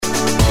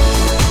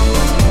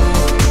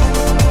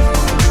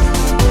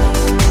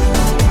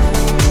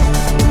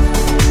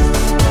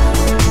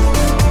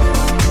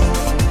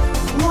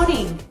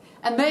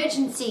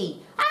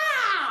emergency.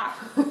 Ah!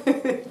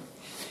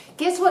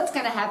 Guess what's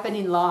going to happen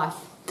in life?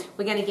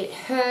 We're going to get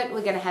hurt,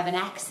 we're going to have an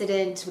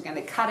accident, we're going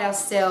to cut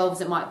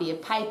ourselves, it might be a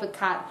paper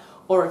cut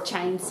or a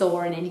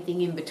chainsaw and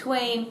anything in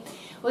between.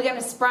 We're going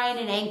to sprain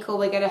an ankle,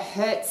 we're going to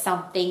hurt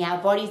something, our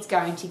body's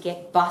going to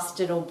get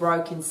busted or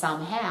broken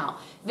somehow.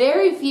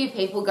 Very few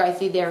people go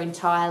through their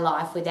entire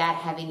life without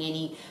having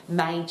any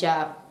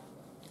major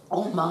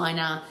or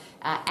minor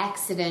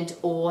accident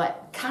or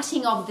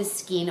cutting of the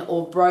skin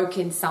or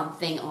broken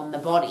something on the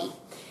body.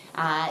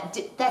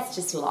 That's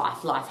just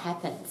life. Life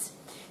happens.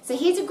 So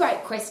here's a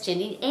great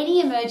question. In any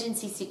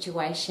emergency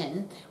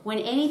situation, when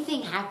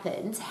anything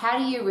happens, how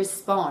do you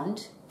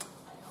respond?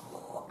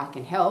 I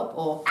can help,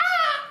 or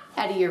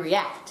how do you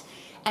react?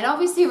 And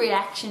obviously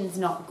reaction's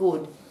not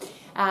good.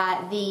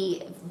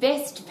 The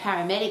best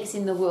paramedics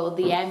in the world,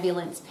 the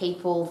ambulance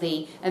people,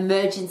 the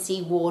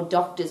emergency ward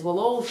doctors will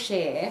all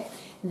share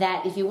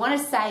that if you want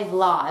to save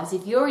lives,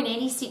 if you're in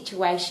any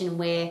situation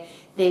where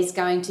there's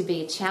going to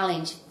be a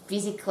challenge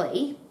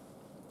physically,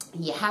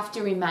 you have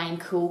to remain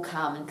cool,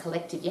 calm and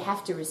collected. You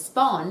have to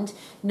respond,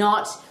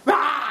 not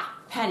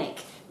panic.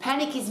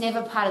 Panic is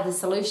never part of the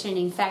solution.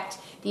 In fact,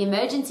 the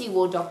emergency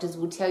ward doctors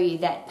will tell you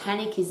that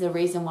panic is the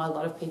reason why a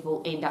lot of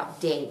people end up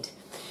dead.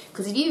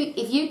 Because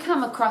if you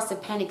come across a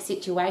panic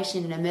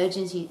situation, an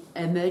emergency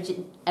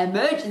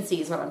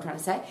is what I'm trying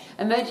to say,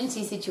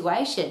 emergency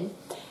situation,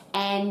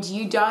 and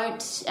you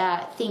don't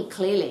think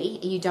clearly,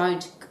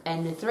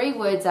 and the three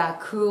words are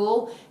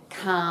cool,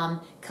 calm,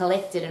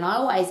 collected, and I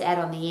always add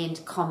on the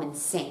end common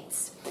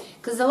sense.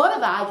 Because there's a lot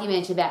of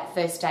argument about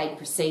first aid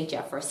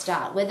procedure for a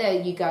start, whether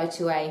you go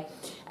to a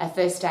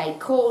first aid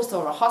course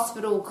or a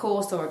hospital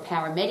course or a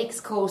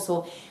paramedics course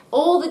or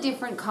all the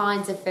different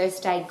kinds of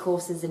first aid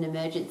courses and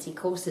emergency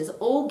courses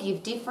all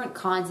give different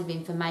kinds of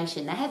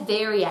information. They have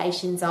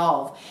variations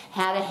of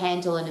how to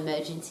handle an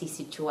emergency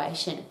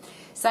situation.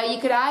 So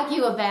you could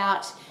argue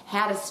about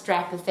how to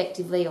strap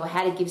effectively or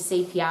how to give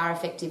CPR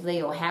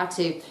effectively or how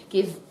to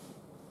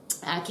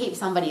keep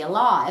somebody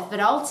alive,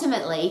 but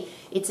ultimately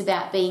it's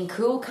about being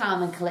cool,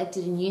 calm and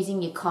collected and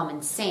using your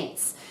common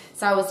sense.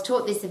 So I was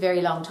taught this a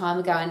very long time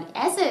ago, and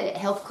as a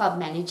health club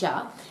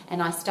manager,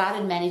 and I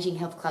started managing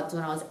health clubs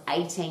when I was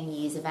 18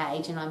 years of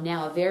age, and I'm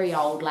now a very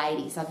old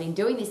lady, so I've been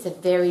doing this a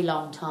very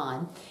long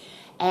time,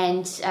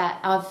 and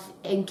I've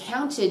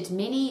encountered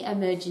many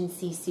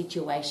emergency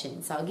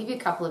situations. So I'll give you a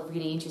couple of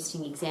really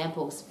interesting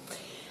examples.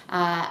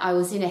 I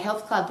was in a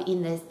health club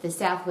in the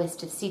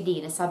southwest of Sydney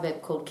in a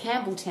suburb called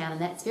Campbelltown, and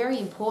that's very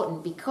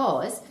important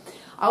because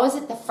I was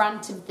at the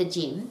front of the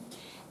gym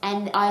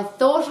and I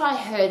thought I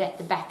heard at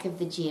the back of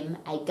the gym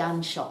a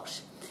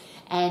gunshot.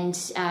 And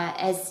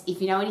as if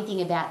you know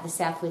anything about the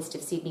southwest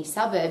of Sydney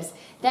suburbs,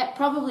 that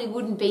probably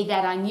wouldn't be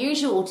that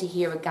unusual to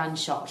hear a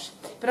gunshot,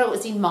 but it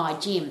was in my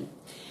gym.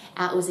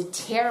 It was a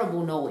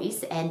terrible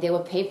noise and there were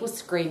people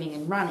screaming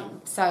and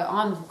running. So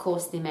I'm, of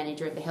course, the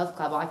manager of the health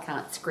club. I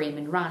can't scream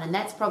and run, and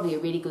that's probably a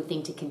really good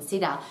thing to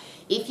consider.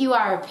 If you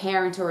are a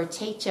parent or a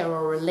teacher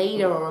or a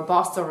leader or a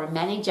boss or a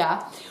manager,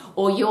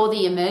 or you're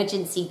the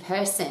emergency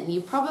person,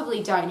 you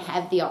probably don't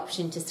have the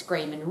option to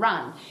scream and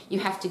run. You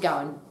have to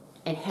go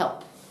and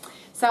help.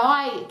 So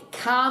I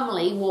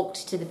calmly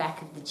walked to the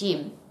back of the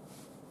gym,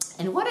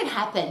 and what had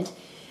happened,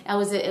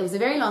 it was a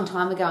very long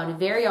time ago and a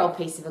very old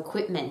piece of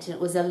equipment, and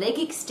it was a leg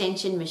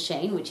extension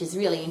machine, which is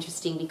really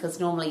interesting because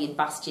normally you'd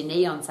bust your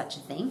knee on such a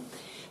thing.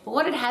 But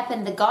what had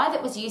happened, the guy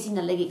that was using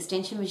the leg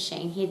extension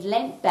machine, he had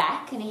leant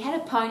back and he had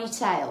a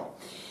ponytail.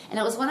 And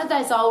it was one of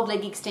those old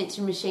leg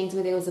extension machines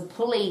where there was a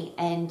pulley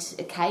and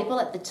a cable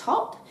at the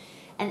top.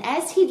 And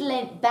as he'd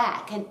leant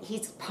back, and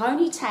his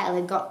ponytail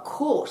had got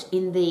caught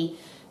in the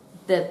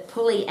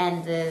pulley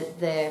and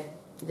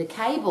the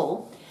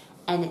cable,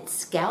 and it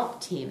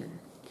scalped him.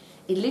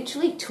 It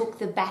literally took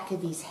the back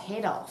of his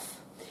head off.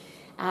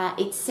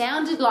 It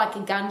sounded like a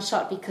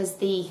gunshot because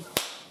the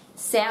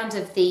sound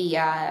of the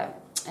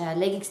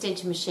leg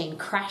extension machine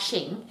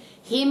crashing,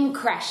 him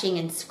crashing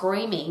and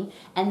screaming,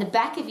 and the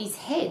back of his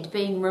head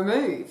being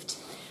removed.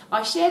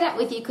 I share that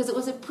with you because it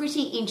was a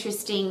pretty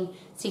interesting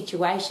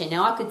situation.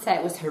 Now, I could say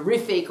it was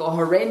horrific or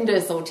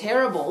horrendous or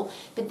terrible,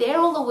 but they're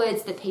all the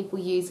words that people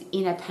use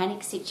in a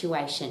panic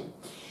situation.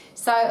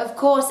 So, of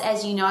course,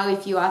 as you know,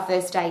 if you are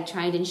first aid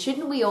trained, and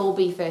shouldn't we all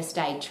be first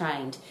aid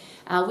trained?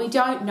 We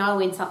don't know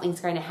when something's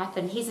going to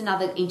happen. Here's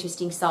another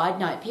interesting side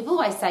note. People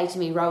always say to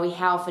me, Rowie,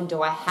 how often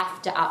do I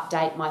have to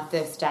update my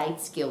first aid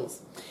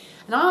skills?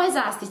 And I always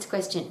ask this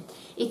question.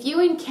 If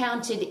you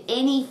encountered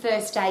any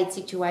first aid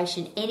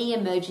situation, any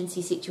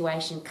emergency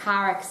situation,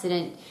 car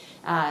accident,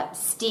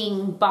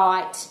 sting,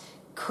 bite,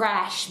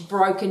 crash,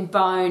 broken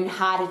bone,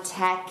 heart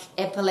attack,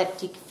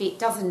 epileptic fit,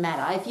 doesn't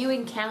matter. If you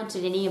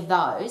encountered any of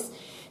those,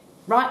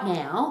 right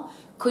now,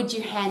 could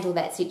you handle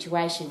that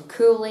situation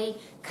coolly,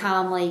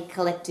 calmly,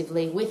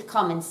 collectively, with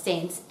common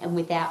sense and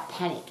without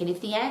panic? And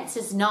if the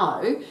answer's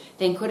no,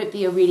 then could it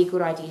be a really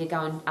good idea to go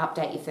and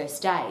update your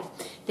first aid?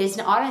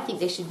 I don't think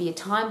there should be a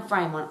time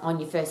frame on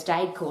your first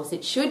aid course.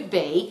 It should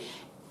be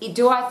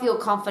do I feel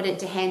confident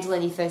to handle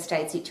any first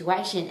aid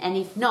situation? And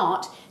if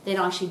not, then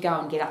I should go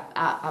and get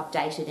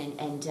updated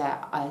and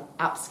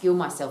upskill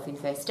myself in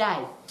first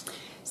aid.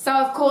 So,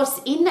 of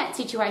course, in that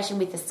situation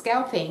with the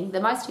scalping,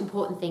 the most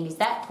important thing is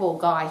that poor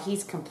guy,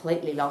 he's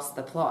completely lost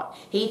the plot.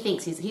 He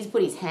thinks he's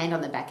put his hand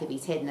on the back of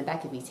his head and the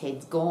back of his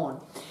head's gone.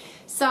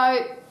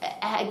 So,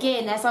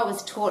 again, as I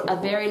was taught a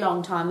very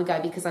long time ago,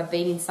 because I've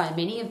been in so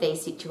many of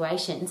these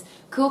situations,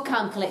 cool,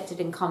 calm, collected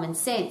and common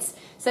sense.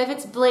 So if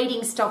it's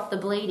bleeding, stop the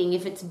bleeding.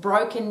 If it's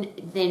broken,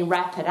 then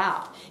wrap it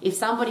up. If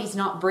somebody's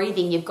not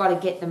breathing, you've got to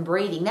get them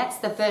breathing. That's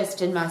the first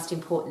and most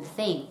important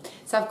thing.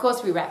 So, of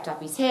course, we wrapped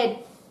up his head.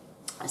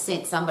 I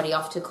sent somebody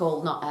off to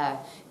call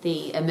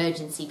the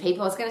emergency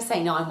people. I was going to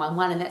say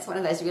 911, and that's one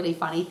of those really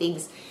funny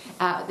things.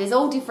 There's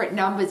all different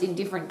numbers in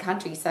different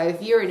countries. So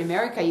if you're in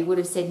America, you would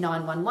have said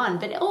 911,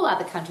 but all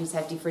other countries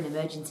have different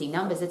emergency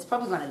numbers. It's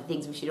probably one of the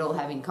things we should all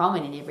have in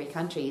common in every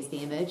country is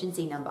the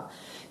emergency number.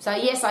 So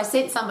yes, I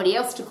sent somebody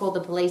else to call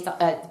the police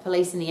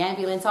and the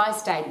ambulance. I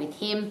stayed with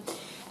him.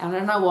 And I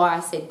don't know why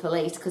I said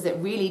police, because it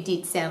really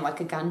did sound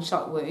like a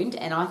gunshot wound.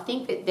 And I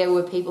think that there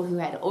were people who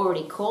had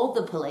already called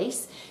the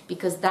police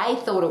because they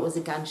thought it was a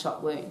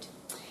gunshot wound.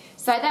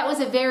 So that was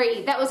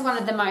one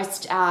of the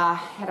most,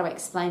 how do I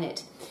explain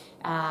it,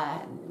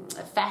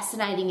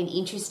 fascinating and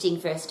interesting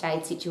first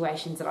aid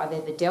situations that I've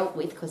ever dealt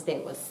with, because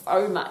there was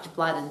so much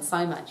blood and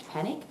so much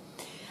panic.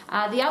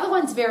 The other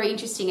one's very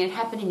interesting, and it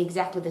happened in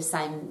exactly the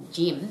same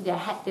gym.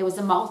 There was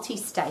a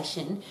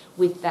multi-station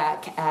with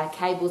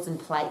cables and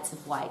plates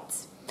of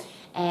weights.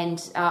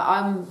 And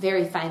I'm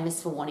very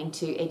famous for wanting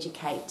to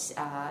educate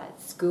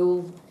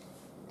school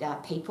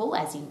people,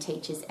 as in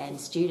teachers and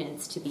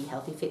students, to be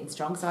healthy, fit and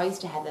strong. So I used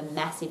to have a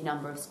massive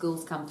number of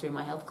schools come through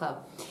my health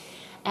club.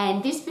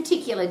 And this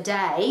particular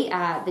day,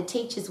 the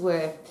teachers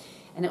were,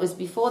 and it was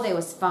before there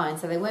was phones,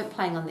 so they weren't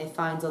playing on their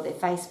phones or their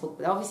Facebook,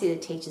 but obviously the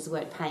teachers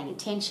weren't paying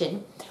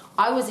attention.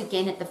 I was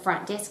again at the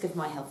front desk of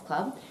my health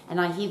club,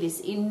 and I hear this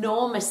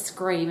enormous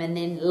scream and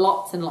then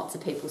lots and lots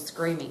of people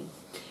screaming.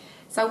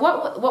 So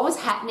what was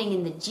happening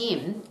in the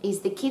gym is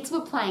the kids were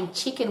playing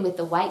chicken with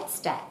the weight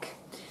stack.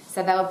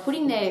 So they were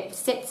putting their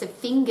sets of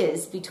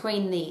fingers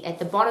at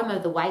the bottom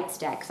of the weight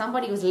stack.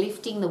 Somebody was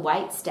lifting the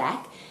weight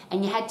stack,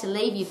 and you had to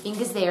leave your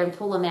fingers there and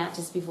pull them out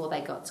just before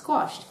they got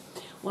squashed.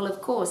 Well,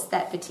 of course,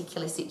 that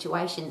particular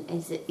situation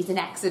is an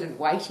accident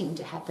waiting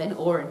to happen,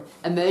 or an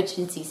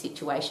emergency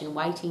situation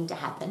waiting to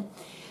happen.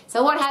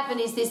 So what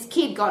happened is this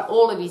kid got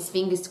all of his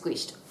fingers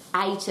squished,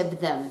 8 of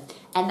them,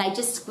 and they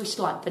just squished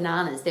like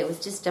bananas. There was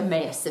just a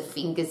mess of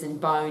fingers and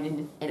bone,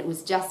 and it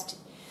was just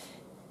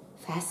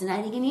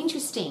fascinating and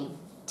interesting.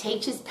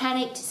 Teachers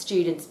panicked,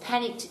 students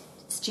panicked,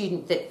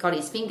 student that got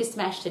his finger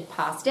smashed had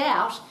passed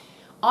out.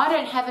 I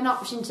don't have an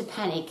option to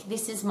panic.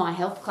 This is my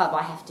health club.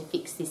 I have to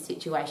fix this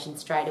situation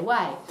straight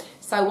away.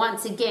 So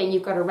once again,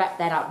 you've got to wrap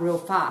that up real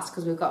fast,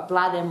 because we've got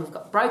blood and we've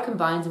got broken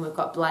bones and we've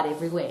got blood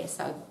everywhere.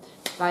 So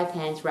both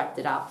hands wrapped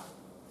it up,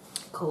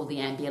 called the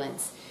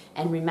ambulance,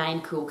 and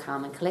remain cool,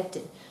 calm and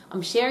collected.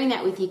 I'm sharing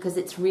that with you because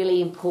it's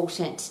really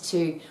important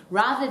to,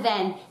 rather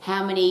than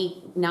how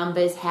many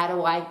numbers,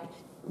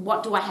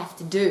 what do I have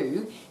to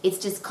do, it's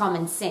just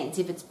common sense.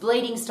 If it's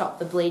bleeding, stop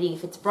the bleeding.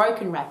 If it's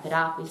broken, wrap it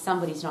up. If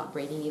somebody's not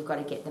breathing, you've got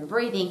to get them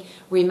breathing.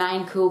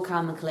 Remain cool,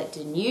 calm and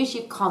collected, and use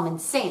your common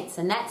sense.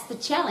 And that's the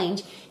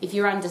challenge. If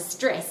you're under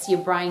stress, your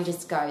brain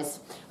just goes,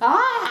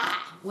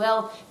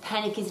 well,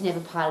 panic is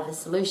never part of the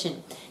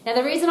solution. Now,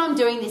 the reason I'm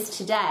doing this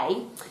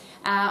today,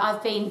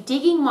 I've been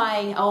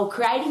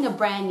creating a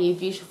brand new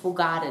beautiful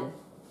garden.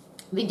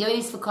 I've been doing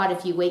this for quite a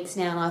few weeks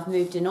now, and I've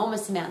moved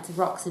enormous amounts of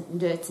rocks and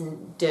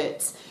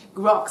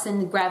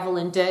gravel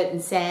and dirt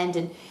and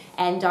sand,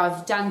 and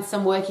I've done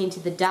some work into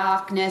the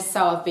darkness,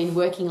 so I've been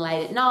working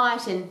late at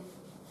night, and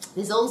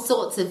there's all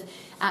sorts of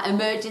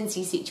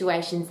emergency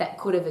situations that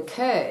could have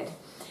occurred.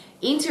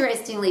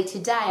 Interestingly,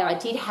 today I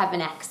did have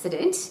an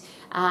accident,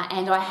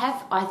 and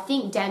I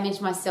think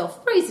damaged myself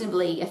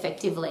reasonably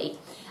effectively.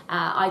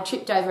 I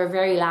tripped over a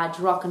very large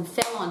rock and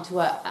fell onto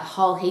a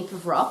whole heap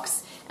of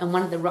rocks, and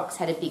one of the rocks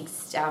had a big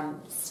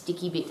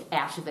sticky bit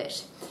out of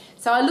it.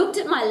 So I looked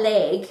at my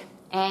leg,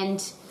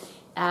 and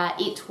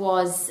it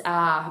was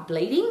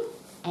bleeding,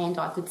 and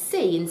I could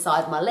see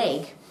inside my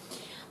leg.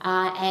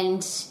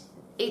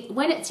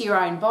 When it's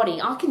your own body,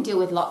 I can deal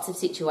with lots of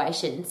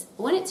situations.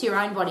 When it's your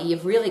own body,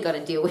 you've really got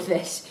to deal with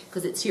it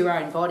because it's your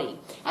own body.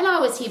 And I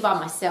was here by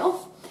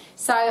myself,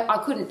 so I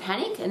couldn't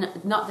panic,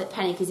 and not that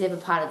panic is ever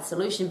part of the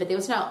solution, but there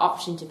was no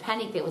option to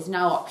panic. There was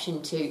no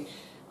option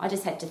I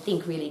just had to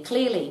think really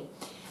clearly.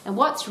 And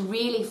what's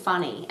really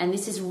funny, and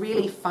this is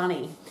really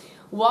funny,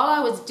 while I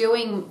was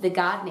doing the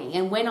gardening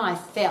and when I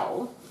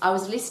fell, I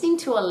was listening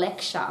to a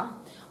lecture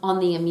on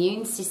the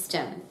immune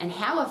system and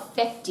how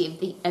effective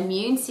the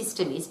immune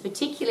system is,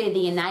 particularly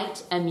the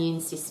innate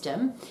immune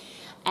system,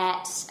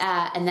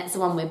 and that's the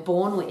one we're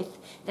born with,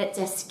 that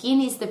the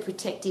skin is the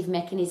protective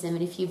mechanism,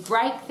 and if you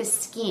break the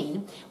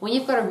skin, when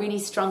you've got a really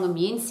strong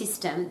immune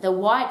system, the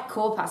white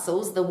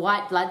corpuscles, the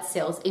white blood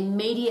cells,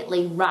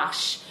 immediately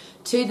rush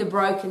to the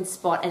broken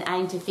spot and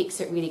aim to fix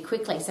it really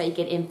quickly. So you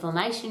get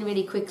inflammation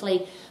really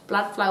quickly.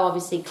 Blood flow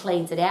obviously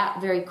cleans it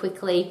out very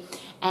quickly.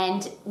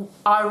 And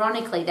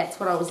ironically, that's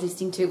what I was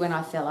listening to when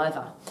I fell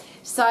over.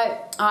 So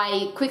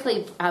I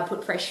quickly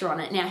put pressure on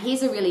it. Now,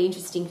 here's a really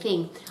interesting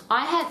thing.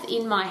 I have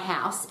in my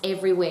house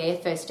everywhere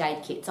first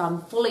aid kits.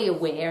 I'm fully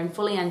aware and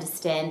fully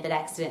understand that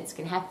accidents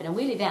can happen. And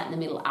we live out in the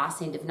middle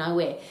arse end of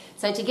nowhere.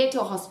 So to get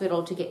to a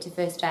hospital, to get to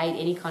first aid,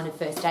 any kind of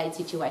first aid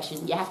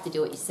situation, you have to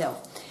do it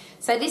yourself.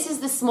 So this is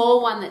the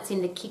small one that's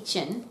in the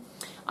kitchen.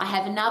 I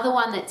have another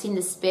one that's in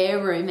the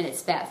spare room, and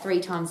it's about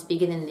 3 times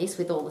bigger than this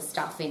with all the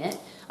stuff in it.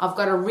 I've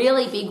got a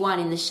really big one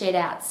in the shed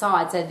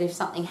outside, so that if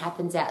something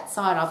happens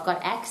outside, I've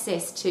got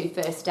access to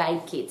first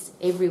aid kits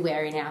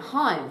everywhere in our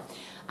home.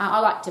 I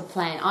like to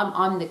plan.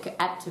 I'm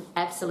the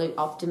absolute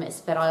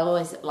optimist, but I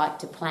always like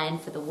to plan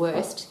for the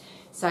worst.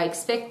 So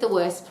expect the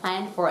worst,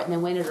 plan for it, and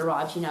then when it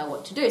arrives, you know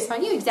what to do. So I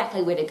knew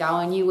exactly where to go.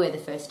 I knew where the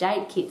first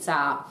aid kits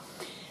are.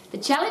 The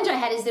challenge I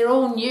had is they're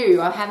all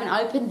new. I haven't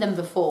opened them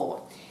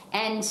before.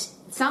 And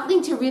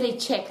something to really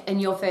check in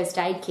your first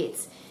aid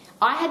kits.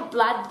 I had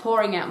blood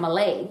pouring out my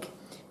leg,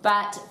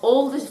 but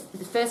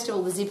first of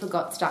all, the zipper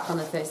got stuck on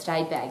the first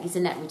aid bag.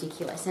 Isn't that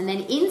ridiculous? And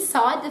then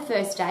inside the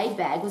first aid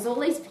bag was all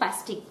these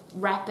plastic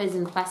wrappers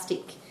and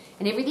plastic,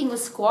 and everything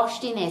was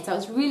squashed in there. So it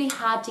was really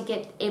hard to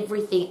get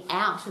everything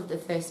out of the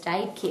first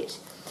aid kit.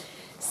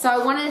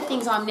 So one of the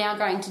things I'm now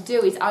going to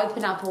do is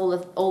open up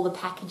all the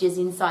packages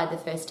inside the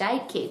first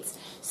aid kits,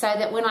 so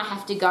that when I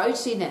have to go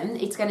to them,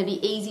 it's going to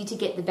be easy to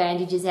get the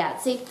bandages out.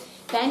 See,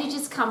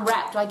 bandages come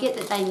wrapped. I get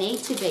that they need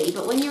to be,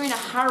 but when you're in a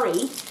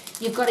hurry,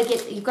 you've got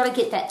to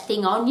get that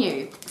thing on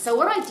you. So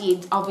what I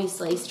did,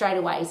 obviously, straight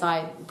away is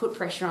I put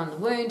pressure on the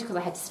wound because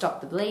I had to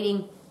stop the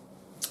bleeding.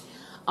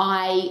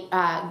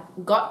 I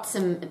got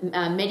some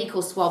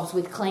medical swabs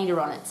with cleaner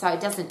on it, so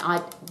it doesn't.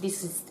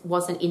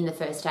 Wasn't in the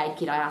first aid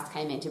kit. I asked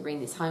K-Man to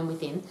bring this home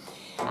with him.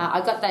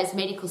 I got those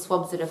medical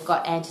swabs that have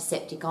got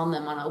antiseptic on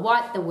them, and I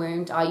wiped the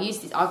wound. I use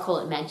this. I call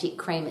it magic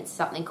cream. It's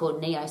something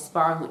called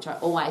Neosporin, which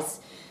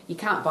you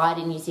can't buy it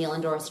in New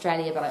Zealand or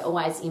Australia, but I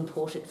always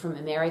import it from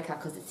America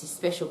because it's this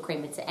special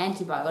cream. It's an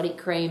antibiotic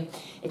cream.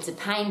 It's a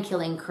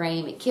pain-killing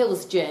cream. It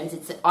kills germs.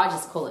 I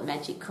just call it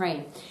magic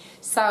cream.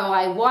 So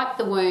I wiped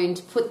the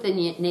wound, put the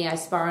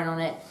Neosporin on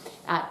it,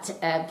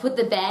 put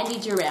the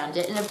bandage around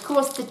it, and of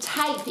course the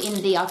tape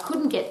I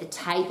couldn't get the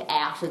tape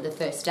out of the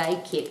first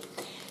aid kit.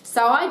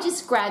 So I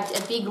just grabbed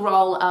a big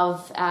roll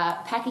of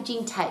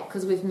packaging tape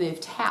because we've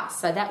moved house,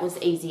 so that was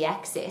easy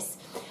access.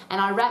 And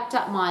I wrapped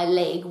up my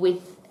leg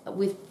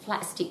with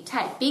plastic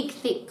tape, big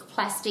thick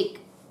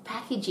plastic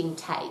packaging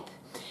tape,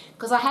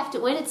 because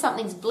when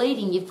something's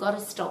bleeding, you've got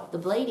to stop the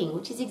bleeding,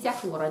 which is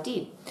exactly what I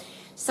did.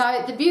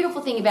 So the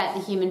beautiful thing about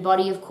the human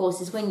body, of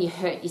course, is when you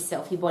hurt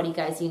yourself, your body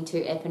goes into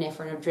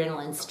epinephrine,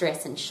 adrenaline,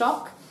 stress and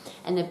shock.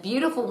 And the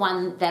beautiful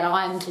one that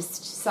I'm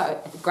just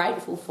so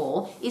grateful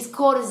for is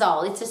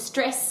cortisol. It's a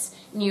stress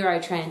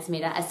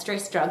neurotransmitter, a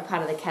stress drug,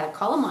 part of the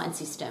catecholamine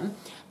system,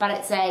 but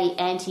it's a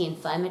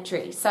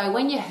anti-inflammatory. So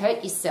when you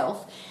hurt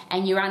yourself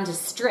and you're under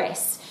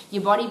stress,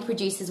 your body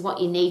produces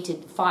what you need to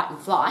fight and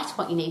flight,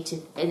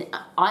 and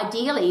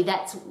ideally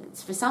that's,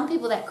 for some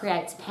people that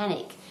creates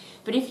panic.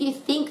 But if you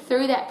think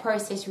through that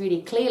process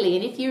really clearly,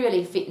 and if you're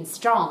really fit and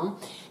strong,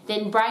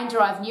 then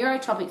brain-derived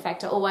neurotropic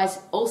factor always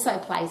also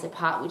plays a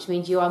part, which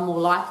means you are more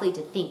likely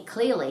to think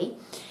clearly.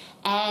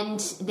 And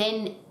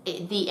then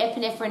the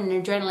epinephrine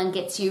and adrenaline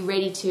gets you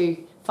ready to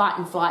fight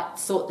and flight,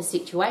 sort the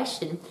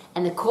situation.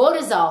 And the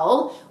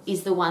cortisol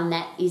is the one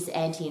that is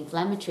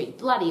anti-inflammatory.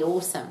 Bloody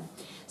awesome.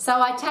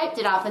 So I taped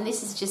it up, and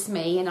this is just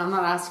me, and I'm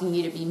not asking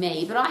you to be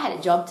me, but I had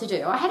a job to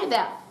do. I had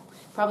about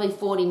probably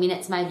 40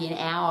 minutes, maybe an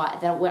hour,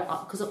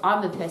 because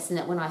I'm a person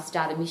that when I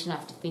start a mission, I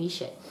have to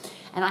finish it.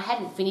 And I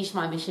hadn't finished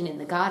my mission in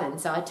the garden,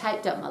 so I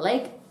taped up my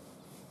leg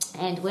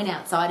and went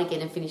outside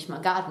again and finished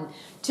my garden.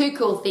 2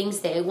 cool things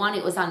there. One,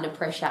 it was under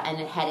pressure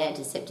and it had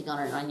antiseptic on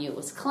it, and I knew it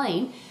was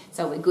clean,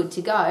 so we're good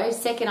to go.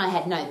 Second, I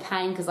had no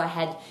pain because I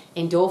had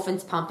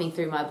endorphins pumping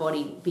through my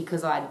body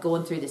because I had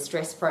gone through the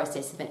stress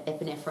process of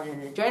epinephrine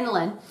and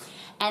adrenaline.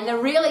 And the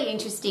really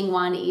interesting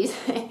one is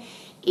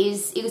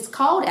it was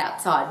cold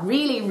outside,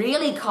 really,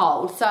 really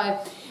cold. So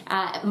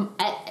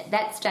at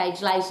that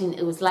stage,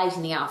 it was late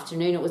in the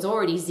afternoon. It was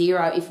already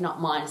 0, if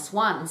not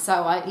 -1. So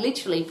I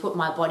literally put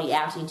my body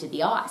out into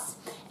the ice.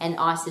 And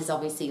ice is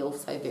obviously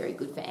also very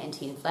good for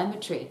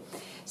anti-inflammatory.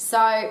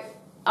 So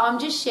I'm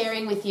just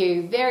sharing with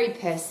you very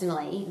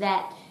personally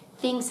that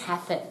things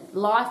happen.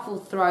 Life will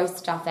throw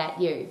stuff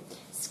at you.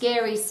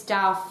 Scary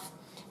stuff,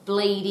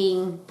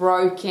 bleeding,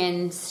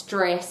 broken,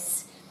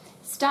 stress.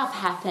 Stuff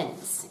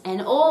happens.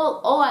 And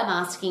all I'm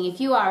asking,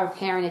 if you are a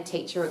parent, a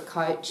teacher, a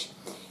coach,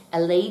 a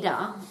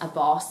leader, a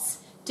boss,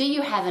 do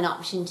you have an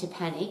option to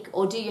panic,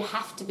 or do you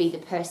have to be the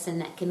person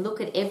that can look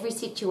at every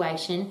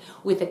situation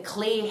with a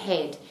clear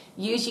head,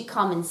 use your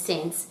common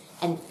sense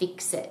and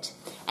fix it?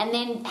 And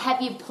then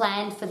have you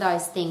planned for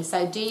those things?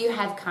 So do you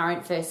have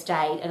current first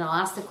aid? And I'll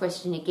ask the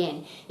question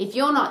again. If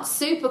you're not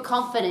super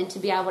confident to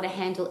be able to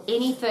handle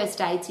any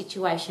first aid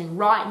situation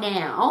right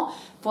now,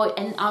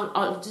 and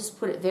I'll just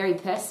put it very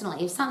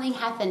personally, if something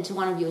happened to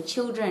one of your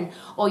children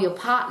or your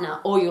partner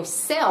or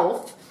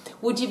yourself,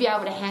 would you be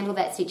able to handle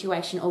that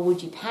situation, or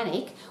would you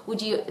panic?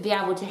 Would you be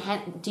able to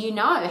do you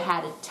know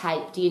how to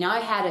tape? Do you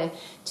know how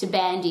to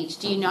bandage?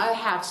 Do you know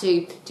how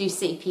to do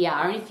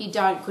CPR? And if you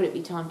don't, could it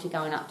be time to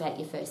go and update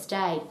your first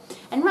aid?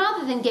 And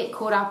rather than get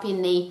caught up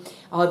in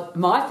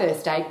my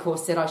first aid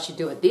course said I should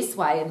do it this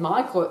way, and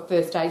my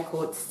first aid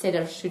course said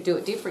I should do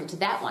it different to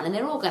that one, and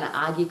they're all going to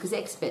argue because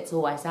experts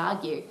always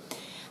argue.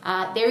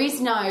 There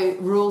is no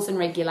rules and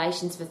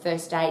regulations for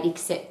first aid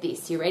except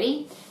this. You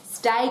ready?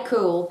 Stay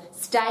cool,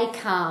 stay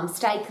calm,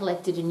 stay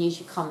collected, and use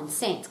your common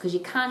sense, because you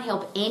can't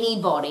help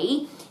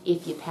anybody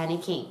if you're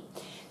panicking.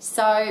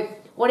 So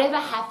whatever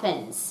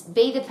happens,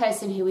 be the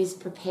person who is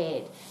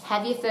prepared.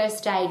 Have your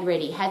first aid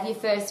ready. Have your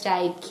first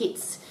aid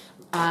kits,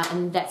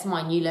 and that's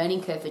my new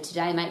learning curve for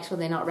today. Make sure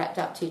they're not wrapped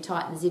up too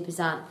tight and the zippers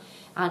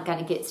aren't going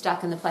to get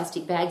stuck and the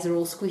plastic bags are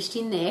all squished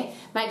in there.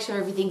 Make sure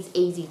everything's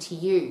easy to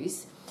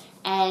use.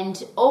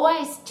 And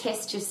always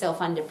test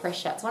yourself under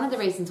pressure. It's one of the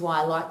reasons why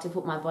I like to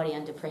put my body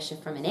under pressure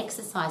from an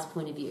exercise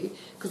point of view,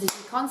 because if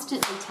you're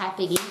constantly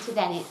tapping into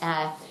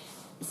that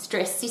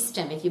stress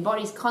system, if your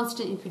body's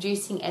constantly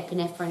producing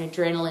epinephrine,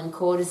 adrenaline,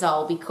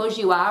 cortisol, because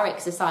you are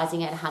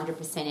exercising at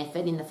 100%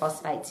 effort in the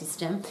phosphate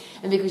system,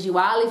 and because you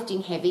are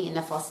lifting heavy in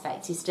the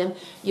phosphate system,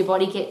 your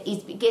body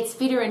gets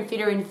fitter and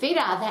fitter and fitter.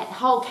 That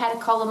whole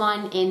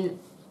catecholamine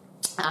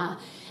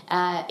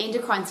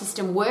endocrine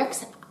system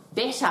works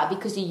better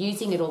because you're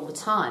using it all the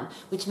time,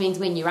 which means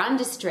when you're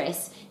under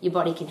stress, your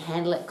body can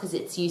handle it because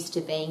it's used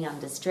to being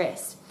under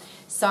stress.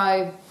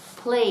 So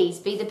please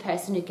be the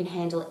person who can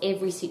handle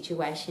every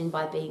situation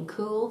by being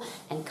cool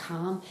and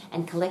calm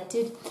and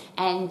collected.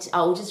 And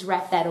I'll just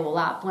wrap that all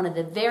up. One of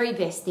the very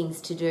best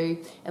things to do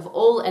as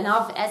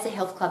a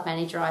health club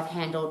manager, I've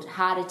handled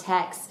heart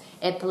attacks,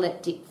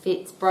 epileptic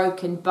fits,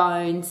 broken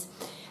bones,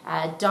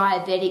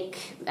 diabetic,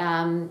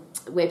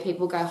 where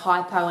people go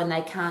hypo and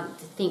they can't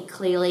think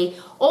clearly.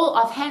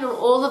 I've handled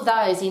all of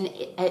those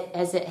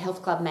as a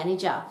health club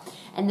manager.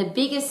 And the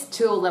biggest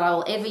tool that I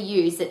will ever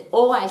use that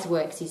always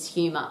works is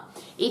humour.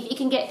 If you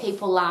can get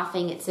people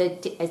laughing, it's a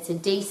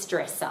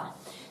de-stressor.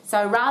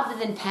 So rather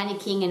than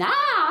panicking and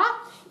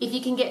if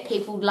you can get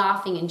people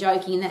laughing and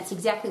joking, and that's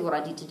exactly what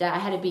I did today. I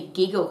had a big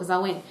giggle because I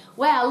went,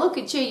 wow, look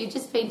at you. You've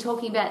just been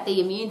talking about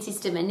the immune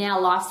system, and now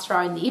life's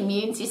thrown the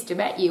immune system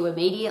at you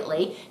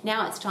immediately.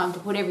 Now it's time to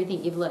put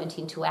everything you've learnt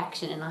into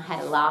action, and I had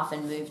a laugh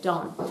and moved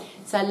on.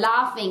 So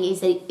laughing is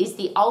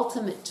the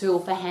ultimate tool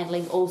for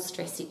handling all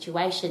stress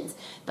situations,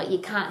 but you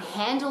can't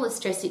handle a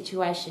stress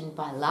situation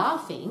by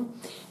laughing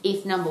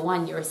if, number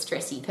one, you're a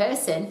stressy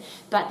person,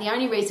 but the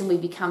only reason we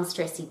become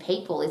stressy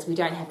people is we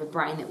don't have a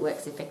brain that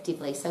works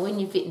effectively. So when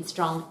you're fit and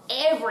strong,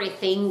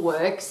 everything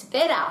works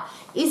better.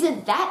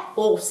 Isn't that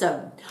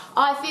awesome?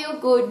 I feel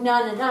good,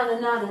 na,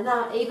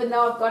 even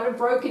though I've got a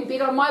broken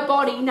bit on my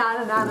body,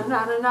 na.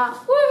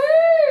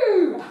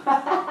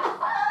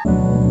 Woohoo!